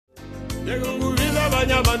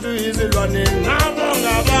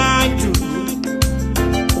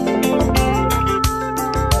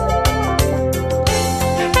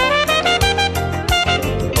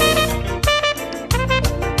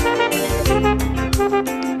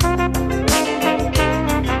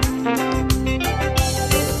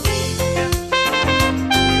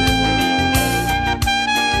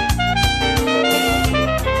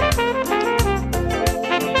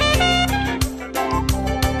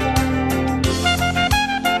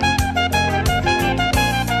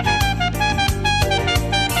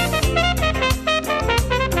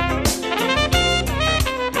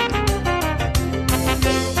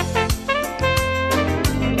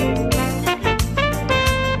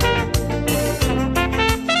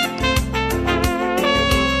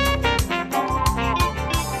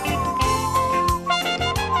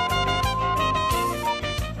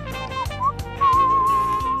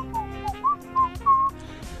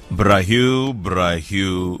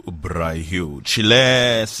Brahu.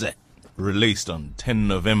 Chilese, released on 10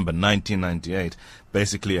 November 1998.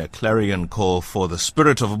 Basically a clarion call for the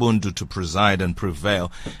spirit of Ubuntu to preside and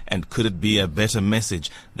prevail. And could it be a better message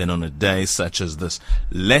than on a day such as this?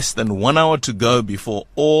 Less than 1 hour to go before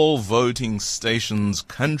all voting stations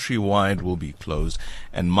countrywide will be closed.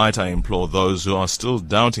 And might I implore those who are still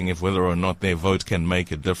doubting if whether or not their vote can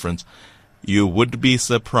make a difference, you would be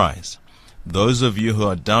surprised. Those of you who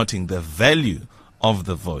are doubting the value of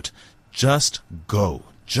the vote, just go.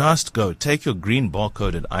 Just go. Take your green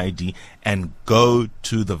barcoded ID and go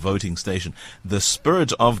to the voting station. The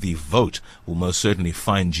spirit of the vote will most certainly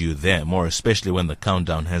find you there, more especially when the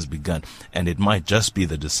countdown has begun. And it might just be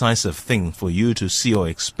the decisive thing for you to see or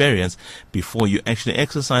experience before you actually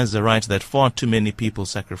exercise the right that far too many people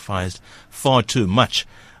sacrificed far too much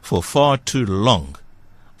for far too long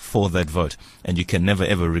for that vote. And you can never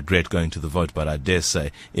ever regret going to the vote, but I dare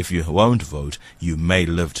say if you won't vote, you may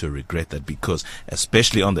live to regret that, because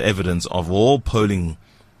especially on the evidence of all polling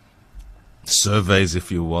surveys,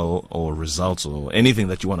 if you will, or results, or anything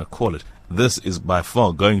that you want to call it, this is by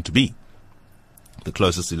far going to be the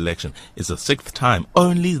closest election. It's the sixth time,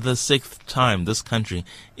 only the sixth time this country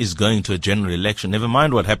is going to a general election. Never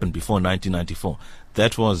mind what happened before 1994.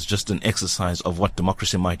 That was just an exercise of what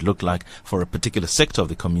democracy might look like for a particular sector of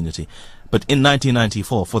the community. But in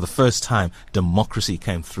 1994, for the first time, democracy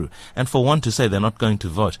came through. And for one to say they're not going to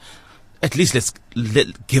vote, at least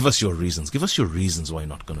give us your reasons. Give us your reasons why you're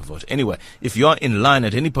not going to vote. Anyway, if you are in line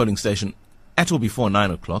at any polling station at or before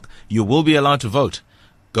 9 o'clock, you will be allowed to vote.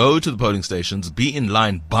 Go to the polling stations, be in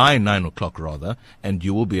line by 9 o'clock rather, and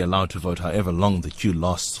you will be allowed to vote however long the queue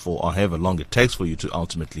lasts for, or however long it takes for you to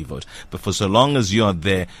ultimately vote. But for so long as you are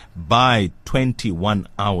there by 21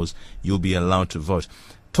 hours, you'll be allowed to vote.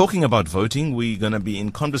 Talking about voting, we're going to be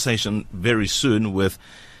in conversation very soon with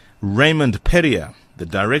Raymond Perrier, the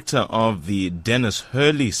director of the Denis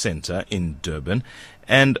Hurley Center in Durban.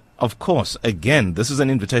 And, of course, again, this is an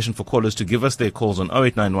invitation for callers to give us their calls on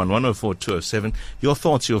 0891 104 207. Your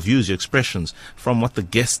thoughts, your views, your expressions from what the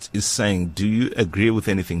guest is saying. Do you agree with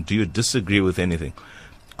anything? Do you disagree with anything?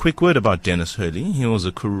 Quick word about Denis Hurley. He was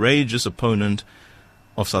a courageous opponent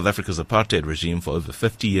of South Africa's apartheid regime for over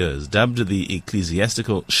 50 years, dubbed the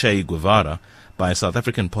ecclesiastical Che Guevara by a South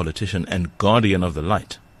African politician and guardian of the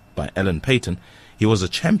light by Alan Paton. He was a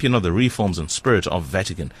champion of the reforms and spirit of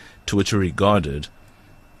Vatican, to which he regarded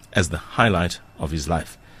as the highlight of his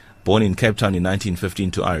life. Born in Cape Town in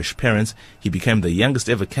 1915 to Irish parents, he became the youngest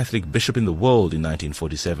ever Catholic bishop in the world in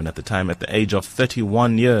 1947, at the time at the age of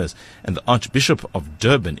 31 years, and the Archbishop of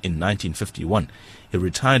Durban in 1951. He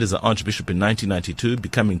retired as an Archbishop in 1992,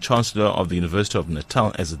 becoming Chancellor of the University of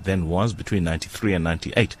Natal as it then was between 93 and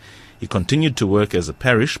 98. He continued to work as a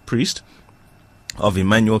parish priest of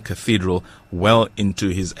Emmanuel Cathedral well into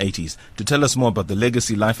his 80s. To tell us more about the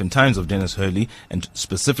legacy, life and times of Denis Hurley, and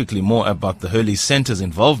specifically more about the Hurley Centre's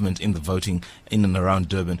involvement in the voting in and around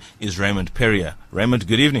Durban, is Raymond Perrier. Raymond,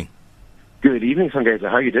 good evening. Good evening, Sangeza.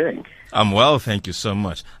 How are you doing? I'm well, thank you so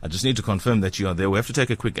much. I just need to confirm that you are there. We have to take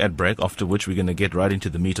a quick ad break, after which we're going to get right into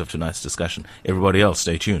the meat of tonight's discussion. Everybody else,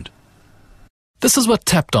 stay tuned. This is what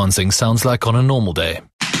tap dancing sounds like on a normal day.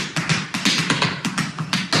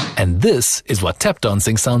 And this is what tap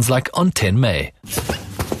dancing sounds like on 10 May.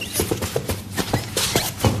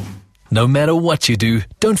 No matter what you do,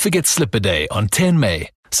 don't forget Slipper Day on 10 May.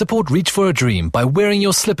 Support Reach for a Dream by wearing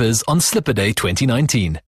your slippers on Slipper Day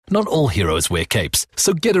 2019. Not all heroes wear capes,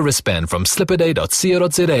 so get a wristband from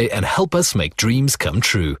slipperday.co.za and help us make dreams come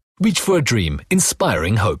true. Reach for a Dream,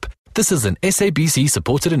 inspiring hope. This is an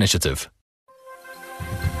SABC-supported initiative.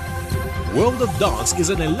 World of Dance is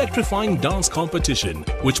an electrifying dance competition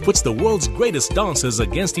which puts the world's greatest dancers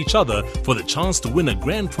against each other for the chance to win a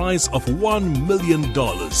grand prize of $1 million.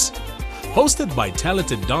 Hosted by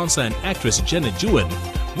talented dancer and actress Jenna Dewan,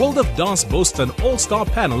 World of Dance boasts an all-star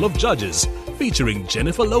panel of judges featuring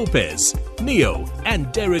Jennifer Lopez, Neo, and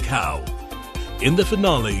Derek Howe. In the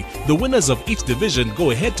finale, the winners of each division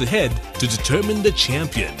go head-to-head to determine the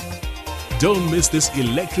champion. Don't miss this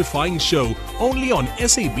electrifying show only on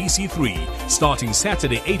SABC3, starting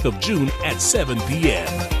Saturday 8th of June at 7 p.m.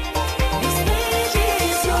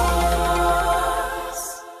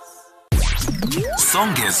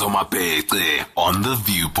 Songezo Mapete on The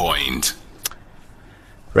Viewpoint.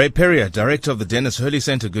 Ray Perrier, Director of the Denis Hurley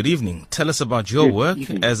Center, good evening. Tell us about your work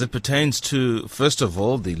as it pertains to, first of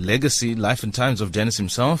all, the legacy, life and times of Denis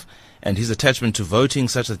himself and his attachment to voting,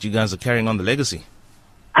 such that you guys are carrying on the legacy.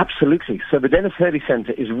 Absolutely. So the Denis Hurley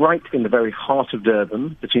Centre is right in the very heart of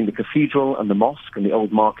Durban, between the cathedral and the mosque and the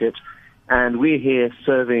old market. And we're here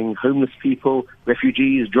serving homeless people,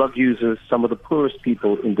 refugees, drug users, some of the poorest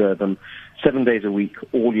people in Durban, 7 days a week,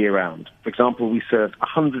 all year round. For example, we served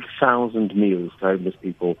 100,000 meals to homeless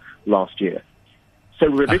people last year. So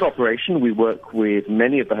we're a big operation. We work with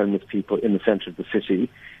many of the homeless people in the centre of the city.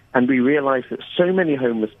 And we realize that so many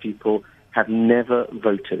homeless people have never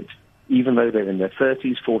voted. Even though they're in their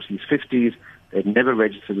 30s, 40s, 50s, they've never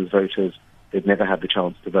registered as voters, they've never had the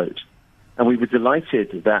chance to vote. And we were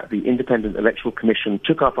delighted that the Independent Electoral Commission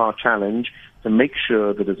took up our challenge to make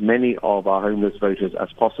sure that as many of our homeless voters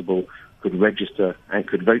as possible could register and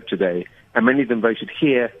could vote today. And many of them voted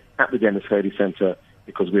here at the Denis Hurley Centre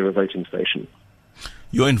because we're a voting station.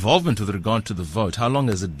 Your involvement with regard to the vote, how long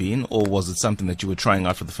has it been, or was it something that you were trying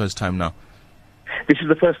out for the first time now? This is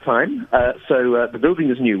the first time. So the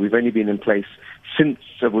building is new. We've only been in place since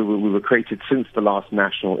we were created since the last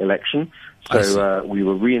national election. So we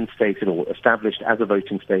were reinstated or established as a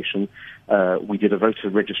voting station. We did a voter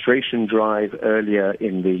registration drive earlier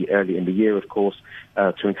in the year, of course,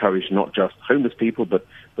 to encourage not just homeless people but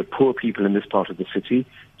poor people in this part of the city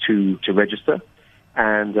to register.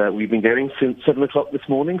 And we've been going since 7 o'clock this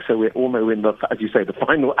morning, so we're almost in the, as you say, the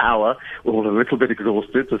final hour. We're all a little bit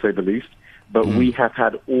exhausted, to say the least. But we have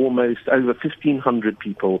had almost over 1,500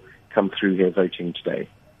 people come through here voting today.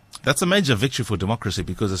 That's a major victory for democracy,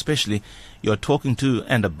 because especially you're talking to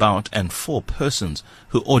and about and for persons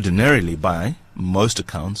who ordinarily, by most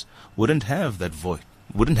accounts, wouldn't have that voice,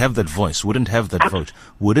 wouldn't have that vote,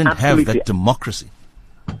 wouldn't have that democracy.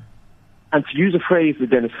 And to use a phrase that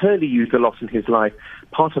Denis Hurley used a lot in his life,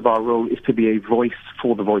 part of our role is to be a voice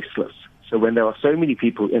for the voiceless. So when there are so many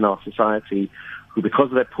people in our society who, because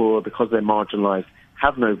they're poor, because they're marginalized,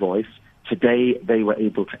 have no voice, today they were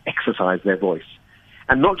able to exercise their voice.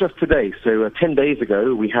 And not just today. So 10 days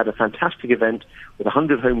ago, we had a fantastic event with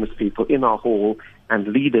 100 homeless people in our hall and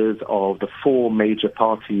leaders of the 4 major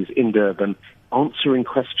parties in Durban answering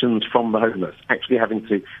questions from the homeless, actually having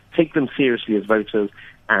to take them seriously as voters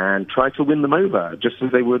and try to win them over, just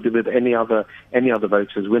as they would with any other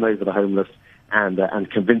voters, win over the homeless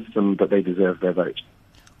and convince them that they deserve their vote.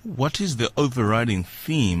 What is the overriding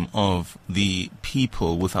theme of the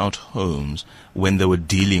people without homes when they were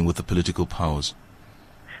dealing with the political powers?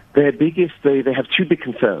 Their biggest, they have 2 big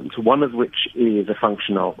concerns, one of which is a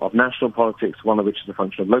function of national politics, one of which is a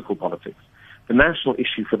function of local politics. The national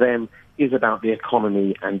issue for them is about the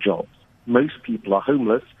economy and jobs. Most people are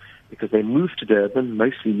homeless because they moved to Durban,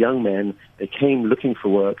 mostly young men. They came looking for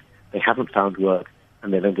work, they haven't found work,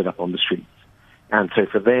 and they've ended up on the streets. And so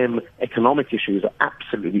for them, economic issues are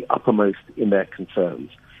absolutely uppermost in their concerns.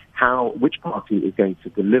 Which party is going to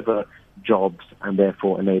deliver jobs and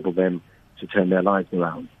therefore enable them to turn their lives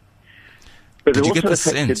around? But they're also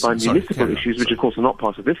affected by municipal issues, which of course are not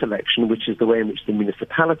part of this election, which is the way in which the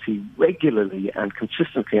municipality regularly and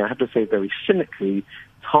consistently, I have to say very cynically,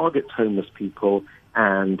 targets homeless people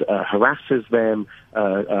and harasses them,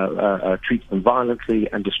 treats them violently,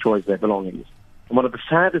 and destroys their belongings. And one of the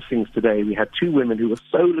saddest things today, we had 2 women who were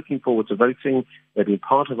so looking forward to voting. They'd been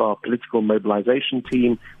part of our political mobilization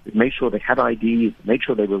team. We made sure they had IDs, made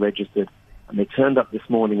sure they were registered, and they turned up this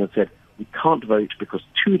morning and said, we can't vote because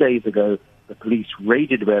 2 days ago, the police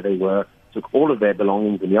raided where they were, took all of their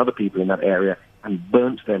belongings and the other people in that area, and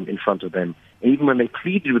burnt them in front of them. And even when they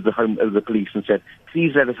pleaded with the police and said,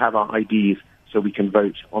 please let us have our IDs so we can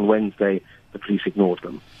vote on Wednesday, the police ignored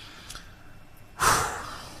them.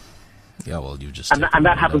 Yeah, well, you just... And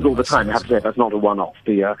that happens all the time. I have to say, that's not a one-off.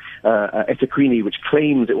 The eThekwini, which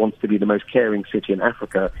claims it wants to be the most caring city in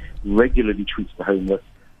Africa, regularly treats the homeless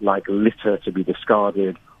like litter to be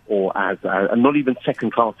discarded, or as not even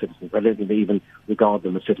second-class citizens. I don't think they even regard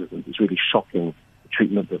them as citizens. It's really shocking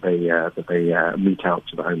treatment that they mete out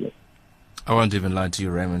to the homeless. I won't even lie to you,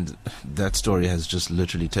 Raymond. That story has just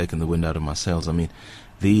literally taken the wind out of my sails. I mean,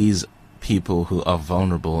 these people who are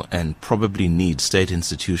vulnerable and probably need state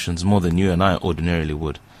institutions more than you and I ordinarily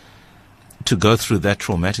would, to go through that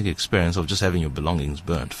traumatic experience of just having your belongings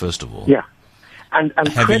burnt, first of all. Yeah. And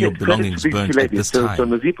having your belongings burnt at this time. So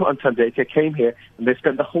Nozipho and Thandeka came here and they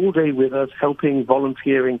spent the whole day with us, helping,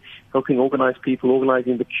 volunteering, helping organize people,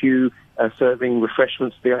 organizing the queue, serving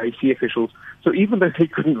refreshments to the IEC officials. So even though they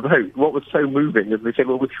couldn't vote, what was so moving is they said,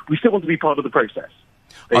 well, we still want to be part of the process.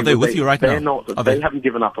 Are they with you right now? Not. They haven't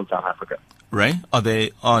given up on South Africa. Ray, are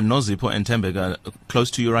Nozipho and Thandeka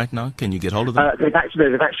close to you right now? Can you get hold of them? They've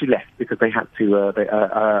actually left because they had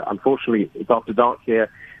to. Unfortunately, it's after dark here,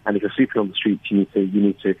 and if you're sleeping on the streets, you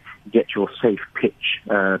need to get your safe pitch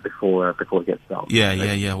before it gets dark.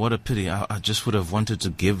 Yeah. What a pity. I just would have wanted to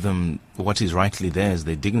give them what is rightly theirs,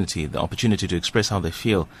 their dignity, the opportunity to express how they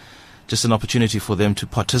feel. Just an opportunity for them to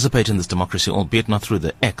participate in this democracy, albeit not through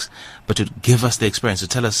the X, but to give us the experience, to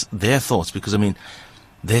tell us their thoughts, because, I mean,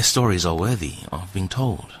 their stories are worthy of being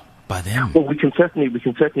told by them. Well, we can certainly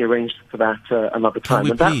arrange for that another time.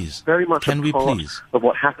 Can we please? That's very much a part of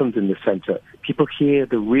what happens in this centre. People hear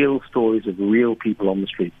the real stories of real people on the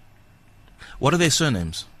street. What are their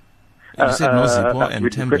surnames? You said Nozipho and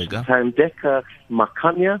Thandeka. Thandeka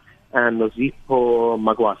Makanya and Nozipho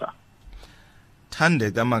Magwaza.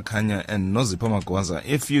 Thandeka Makanya and Nozipho Magwaza.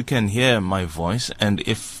 If you can hear my voice and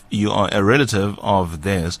if you are a relative of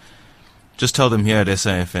theirs, just tell them here at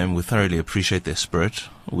SAFM we thoroughly appreciate their spirit.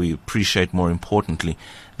 We appreciate, more importantly,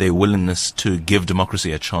 their willingness to give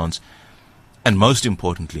democracy a chance. And most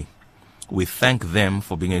importantly, we thank them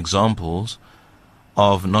for being examples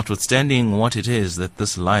of, notwithstanding what it is that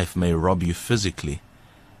this life may rob you physically,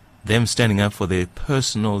 them standing up for their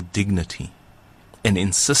personal dignity and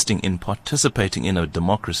insisting in participating in a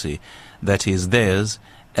democracy that is theirs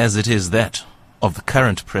as it is that of the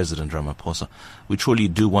current President Ramaphosa. We truly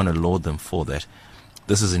do want to laud them for that.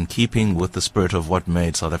 This is in keeping with the spirit of what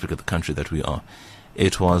made South Africa the country that we are.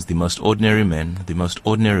 It was the most ordinary men, the most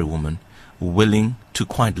ordinary women, willing to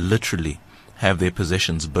quite literally have their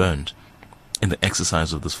possessions burned in the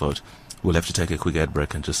exercise of this vote. We'll have to take a quick ad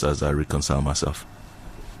break, and just as I reconcile myself.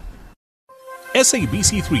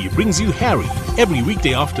 SABC3 brings you Harry every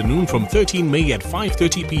weekday afternoon from 13 May at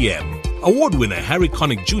 5:30 p.m. Award winner Harry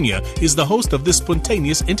Connick Jr. is the host of this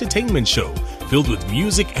spontaneous entertainment show filled with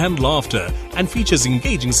music and laughter and features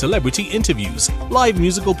engaging celebrity interviews, live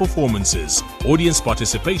musical performances, audience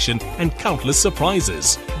participation and countless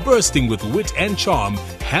surprises. Bursting with wit and charm,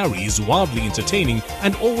 Harry is wildly entertaining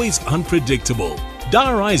and always unpredictable.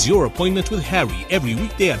 Diarize your appointment with Harry every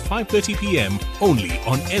weekday at 5:30 p.m. only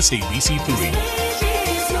on SABC3.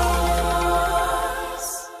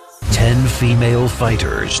 10 female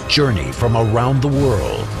fighters journey from around the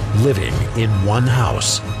world, living in one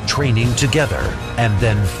house, training together, and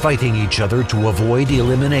then fighting each other to avoid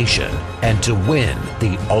elimination and to win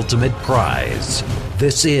the ultimate prize.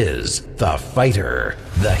 This is The Fighter.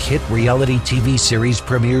 The hit reality TV series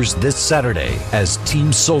premieres this Saturday as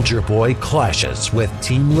Team Soldier Boy clashes with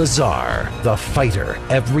Team Lazar. The Fighter,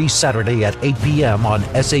 every Saturday at 8 p.m. on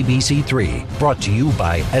SABC3. Brought to you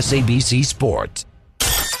by SABC Sport.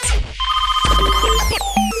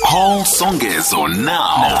 Call Songezo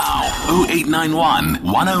now. 0891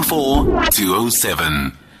 104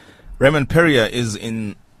 207. Raymond Perrier is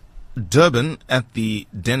in Durban at the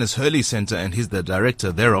Denis Hurley Centre, and he's the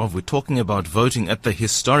director thereof. We're talking about voting at the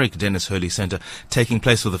historic Denis Hurley Centre, taking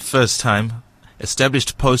place for the first time.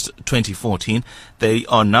 Established post-2014, they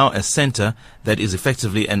are now a centre that is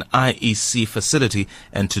effectively an IEC facility,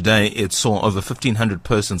 and today it saw over 1,500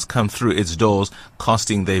 persons come through its doors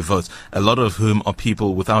casting their votes, a lot of whom are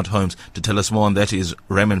people without homes. To tell us more on that is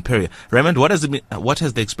Raymond Perrier. Raymond, what has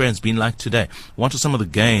the experience been like today? What are some of the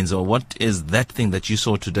gains, or what is that thing that you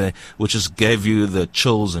saw today which just gave you the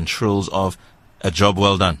chills and shrills of a job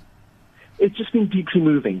well done? It's just been deeply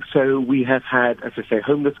moving. So we have had, as I say,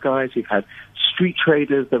 homeless guys. We've had street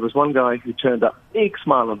traders. There was one guy who turned up, big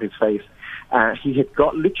smile on his face. He had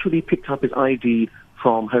literally picked up his ID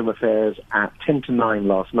from Home Affairs at 10 to 9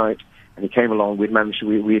 last night, and he came along. We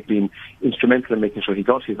had been instrumental in making sure he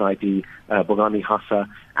got his ID, Bongani Hassa,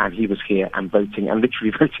 and he was here and voting, and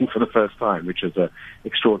literally voting for the first time, which was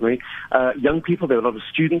extraordinary. Young people, there were a lot of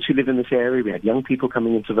students who live in this area. We had young people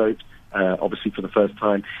coming in to vote, obviously for the first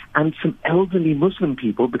time, and some elderly Muslim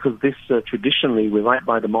people, because this traditionally, we're right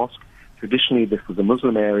by the mosque. Traditionally, this was a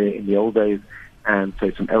Muslim area in the old days, and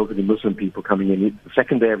so some elderly Muslim people coming in. It's the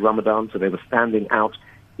second day of Ramadan, so they were standing out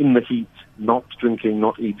in the heat, not drinking,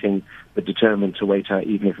 not eating, but determined to wait out,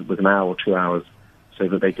 even if it was an hour or 2 hours, so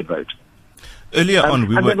that they could vote. Earlier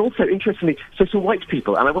on, and then also, interestingly, so white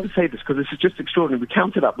people, and I want to say this because this is just extraordinary. We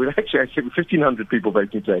counted up, we've actually 1,500 people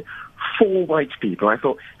voting today. 4 white people. I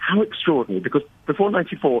thought, how extraordinary, because before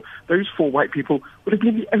 94, those 4 white people would have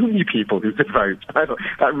been the only people who could vote. I thought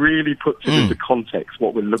that really puts it into context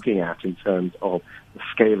what we're looking at in terms of the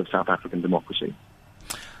scale of South African democracy.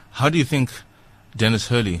 How do you think Denis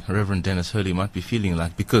Hurley, Reverend Denis Hurley, might be feeling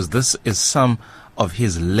like? Because this is some of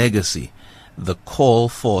his legacy. The call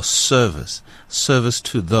for service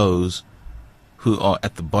to those who are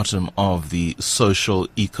at the bottom of the social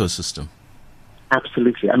ecosystem.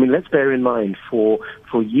 Absolutely. I mean, let's bear in mind, for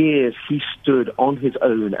years he stood on his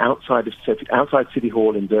own outside City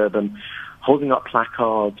Hall in Durban, holding up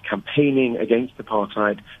placards, campaigning against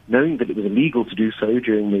apartheid, knowing that it was illegal to do so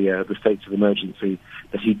during the states of emergency,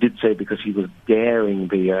 that he did so because he was daring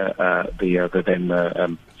the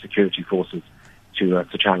then security forces to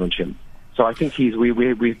challenge him. So I think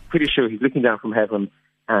we're pretty sure he's looking down from heaven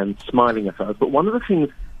and smiling at us. But one of the things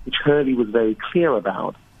which Hurley was very clear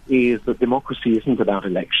about is that democracy isn't about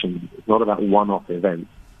elections. It's not about one-off events.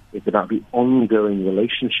 It's about the ongoing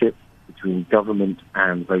relationship between government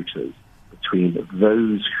and voters, between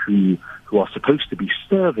those who are supposed to be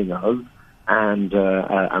serving us and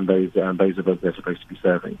those of us they're supposed to be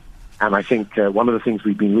serving. And I think one of the things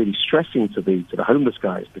we've been really stressing to the homeless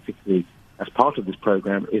guys, particularly as part of this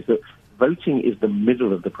program, is that voting is the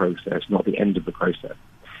middle of the process, not the end of the process.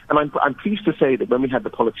 And I'm pleased to say that when we had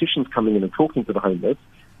the politicians coming in and talking to the homeless,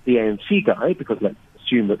 the ANC guy, because let's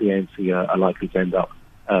assume that the ANC are likely to end up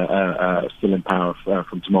still in power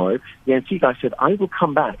from tomorrow, the ANC guy said, I will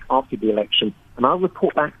come back after the election and I'll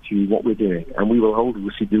report back to you what we're doing, and we will hold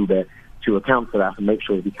Usidube to account for that and make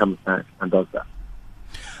sure he comes back and does that.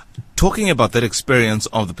 Talking about that experience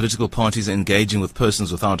of the political parties engaging with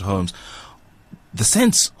persons without homes, the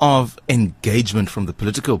sense of engagement from the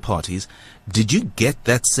political parties, did you get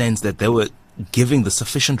that sense that they were giving the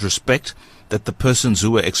sufficient respect that the persons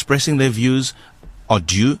who were expressing their views are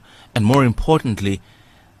due? And more importantly,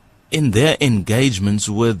 in their engagements,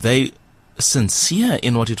 were they sincere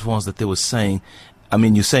in what it was that they were saying? I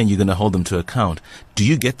mean, you're saying you're going to hold them to account. Do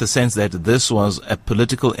you get the sense that this was a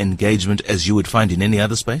political engagement as you would find in any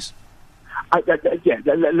other space? Let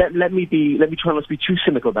me try not to be too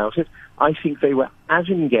cynical about it. I think they were as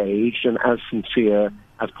engaged and as sincere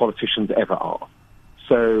as politicians ever are.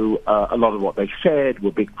 So a lot of what they said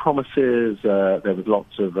were big promises. There was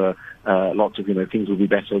lots of things will be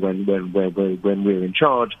better when we're in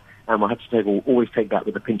charge, and we'll have to always take that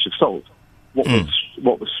with a pinch of salt.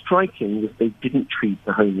 What was striking was they didn't treat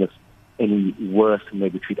the homeless any worse than they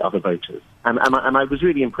would treat other voters. And I was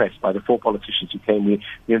really impressed by the 4 politicians who came. We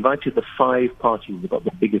invited the 5 parties that got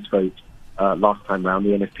the biggest vote last time round. The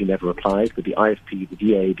NFP never applied, but the IFP, the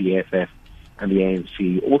DA, the AFF, and the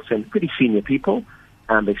ANC all sent pretty senior people,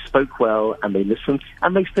 and they spoke well, and they listened,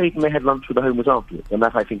 and they stayed and they had lunch with the homeless afterwards. And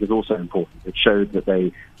that, I think, is also important. It showed that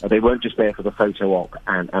they weren't just there for the photo op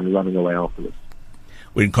and running away afterwards.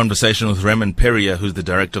 We're in conversation with Raymond Perrier, who's the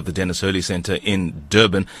director of the Denis Hurley Centre in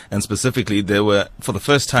Durban. And specifically, there were, for the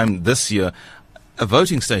first time this year, a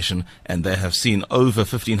voting station, and they have seen over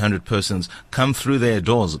 1,500 persons come through their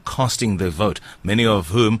doors casting their vote, many of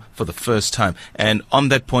whom for the first time. And on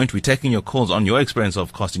that point, we're taking your calls on your experience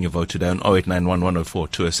of casting your vote today on 0891 104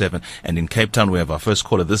 207. And in Cape Town, we have our first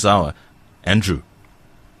caller this hour, Andrew.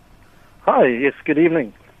 Hi, yes, good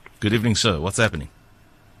evening. Good evening, sir. What's happening?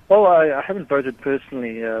 Well, I haven't voted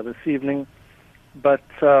personally this evening, but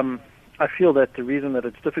I feel that the reason that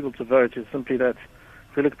it's difficult to vote is simply that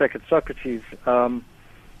if we look back at Socrates,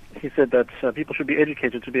 he said that people should be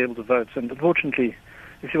educated to be able to vote. And unfortunately,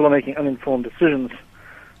 if people are making uninformed decisions,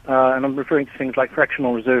 and I'm referring to things like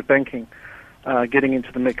fractional reserve banking, getting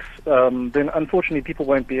into the mix, then unfortunately people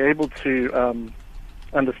won't be able to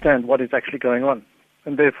understand what is actually going on.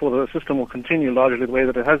 And therefore the system will continue largely the way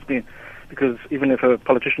that it has been, because even if a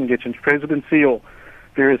politician gets into presidency or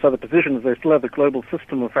various other positions, they still have the global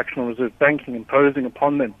system of fractional reserve banking imposing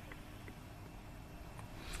upon them.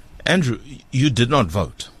 Andrew, you did not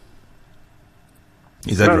vote.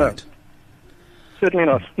 Is that right? No. Certainly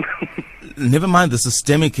not. Never mind the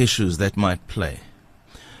systemic issues that might play.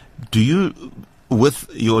 Do you, with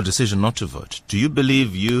your decision not to vote, do you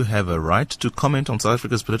believe you have a right to comment on South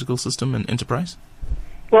Africa's political system and enterprise?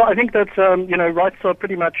 Well, I think that, rights are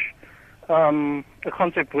pretty much a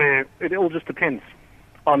concept where it all just depends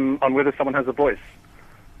on whether someone has a voice.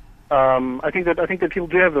 I think that people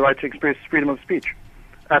do have the right to express freedom of speech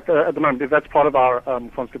at the moment, if that's part of our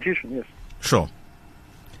constitution, yes. Sure.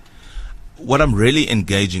 What I'm really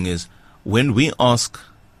engaging is when we ask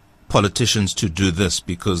politicians to do this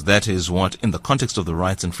because that is what, in the context of the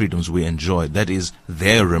rights and freedoms we enjoy, that is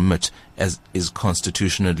their remit as is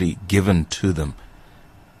constitutionally given to them.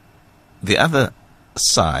 The other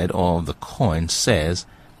side of the coin says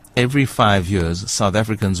every 5 years South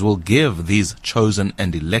Africans will give these chosen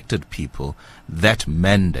and elected people that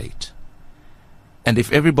mandate. And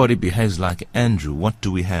if everybody behaves like Andrew, what do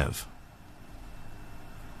we have?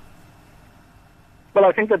 Well,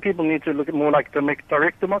 I think that people need to look at more like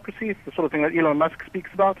direct democracy, the sort of thing that Elon Musk speaks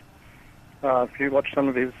about. If you watch some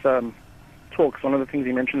of his talks, one of the things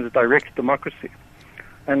he mentions is direct democracy.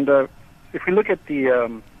 And if we look at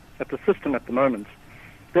the system at the moment,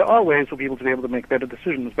 there are ways for people to be able to make better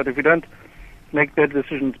decisions. But if we don't make better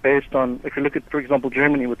decisions based on, if you look at, for example,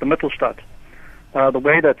 Germany with the Mittelstadt, the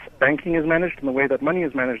way that banking is managed and the way that money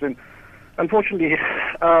is managed, then unfortunately,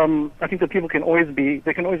 I think that there can always be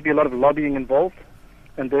a lot of lobbying involved.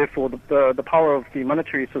 And therefore, the power of the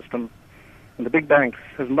monetary system and the big banks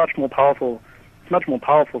is much more powerful. It's much more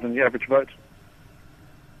powerful than the average vote.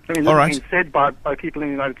 I mean, this has been said by people in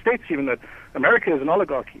the United States, even that America is an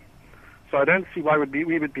oligarchy. So I don't see why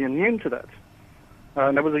we would be immune to that.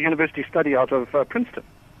 And that was a university study out of Princeton.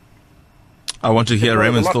 I want to hear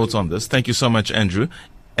Raymond's thoughts on this. Thank you so much, Andrew.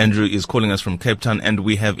 Andrew is calling us from Cape Town, and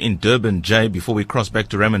we have in Durban, Jay, before we cross back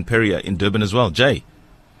to Raymond Perrier in Durban as well. Jay.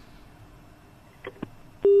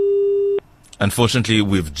 Unfortunately,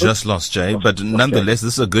 we've just lost Jay, but nonetheless,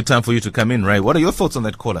 this is a good time for you to come in, Ray. What are your thoughts on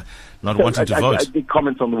that caller not wanting to vote? The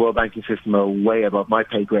comments on the world banking system are way above my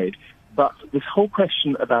pay grade. But this whole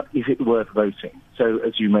question about is it worth voting? So,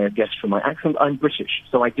 as you may have guessed from my accent, I'm British,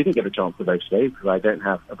 so I didn't get a chance to vote today because I don't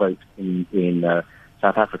have a vote in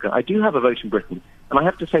South Africa. I do have a vote in Britain, and I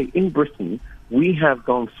have to say, in Britain, we are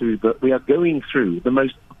going through the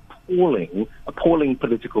most appalling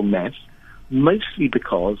political mess. Mostly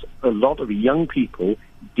because a lot of young people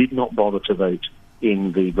did not bother to vote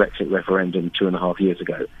in the Brexit referendum 2.5 years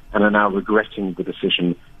ago and are now regretting the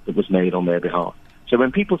decision that was made on their behalf. So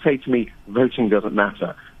when people say to me, voting doesn't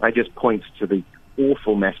matter, I just point to the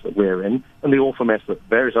awful mess that we're in and the awful mess that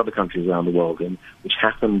various other countries around the world are in, which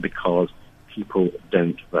happen because people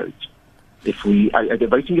don't vote. If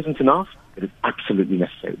voting isn't enough, it is absolutely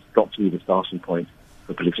necessary. It's got to be the starting point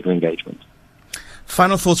for political engagement.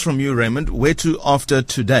 Final thoughts from you, Raymond. Where to after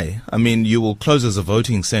today? I mean, you will close as a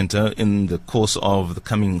voting center in the course of the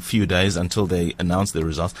coming few days until they announce their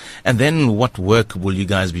results. And then what work will you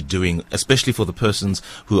guys be doing, especially for the persons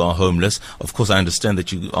who are homeless? Of course, I understand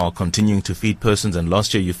that you are continuing to feed persons, and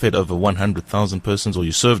last year you fed over 100,000 persons, or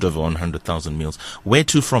you served over 100,000 meals. Where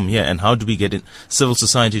to from here, and how do we get civil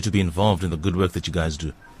society to be involved in the good work that you guys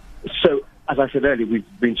do? So, as I said earlier,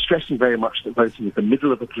 we've been stressing very much that voting is the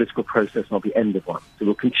middle of a political process, not the end of one. So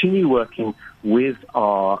we'll continue working with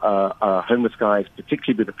our homeless guys,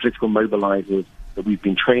 particularly with the political mobilizers that we've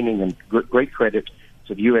been training, and great credit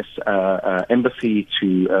to the U.S. Embassy,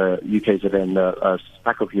 to UKZN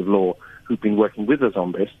Faculty of Law, who've been working with us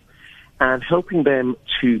on this, and helping them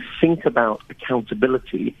to think about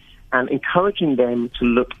accountability and encouraging them to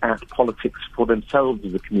look at politics for themselves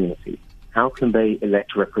as a community. How can they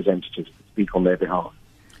elect representatives to speak on their behalf?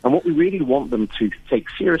 And what we really want them to take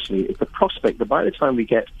seriously is the prospect that by the time we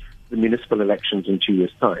get the municipal elections in 2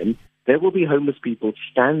 years' time, there will be homeless people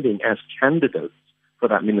standing as candidates for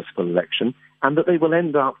that municipal election, and that they will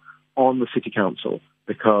end up on the city council,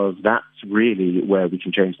 because that's really where we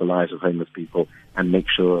can change the lives of homeless people and make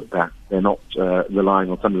sure that they're not relying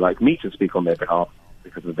on somebody like me to speak on their behalf,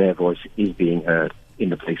 because their voice is being heard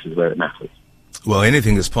in the places where it matters. Well,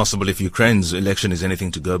 anything is possible if Ukraine's election is anything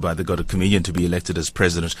to go by. They got a comedian to be elected as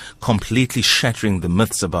president, completely shattering the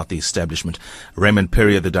myths about the establishment. Raymond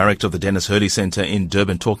Perrier, the director of the Denis Hurley Centre in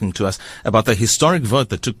Durban, talking to us about the historic vote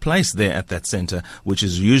that took place there at that centre, which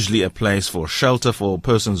is usually a place for shelter for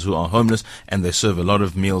persons who are homeless, and they serve a lot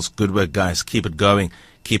of meals. Good work, guys. Keep it going.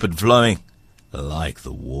 Keep it flowing like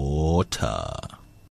the water.